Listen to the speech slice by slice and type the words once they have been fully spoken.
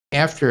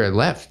After I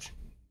left,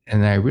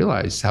 and I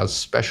realized how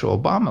special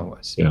Obama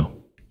was. Yeah.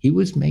 He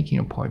was making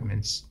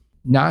appointments,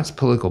 not as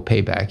political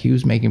payback. He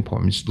was making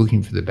appointments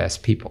looking for the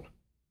best people,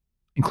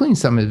 including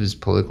some of his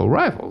political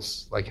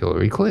rivals, like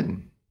Hillary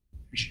Clinton.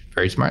 She's a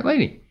very smart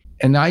lady.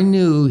 And I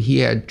knew he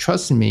had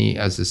trusted me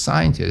as a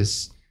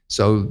scientist.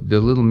 So the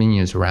little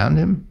minions around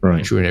him,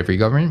 right, true in every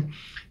government,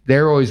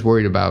 they're always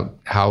worried about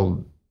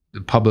how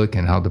the public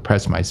and how the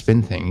press might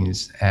spin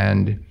things.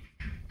 And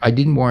I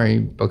didn't worry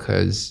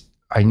because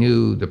I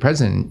knew the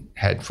president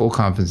had full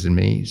confidence in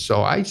me.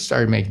 So I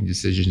started making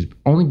decisions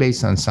only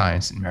based on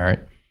science and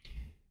merit.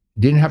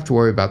 Didn't have to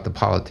worry about the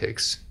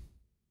politics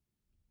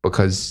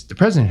because the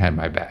president had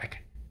my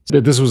back.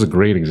 This was a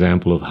great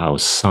example of how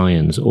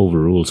science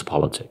overrules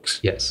politics.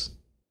 Yes.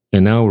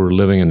 And now we're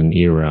living in an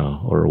era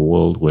or a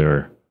world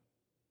where,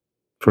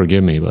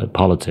 forgive me, but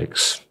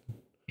politics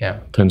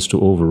tends to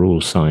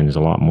overrule science a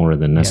lot more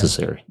than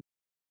necessary.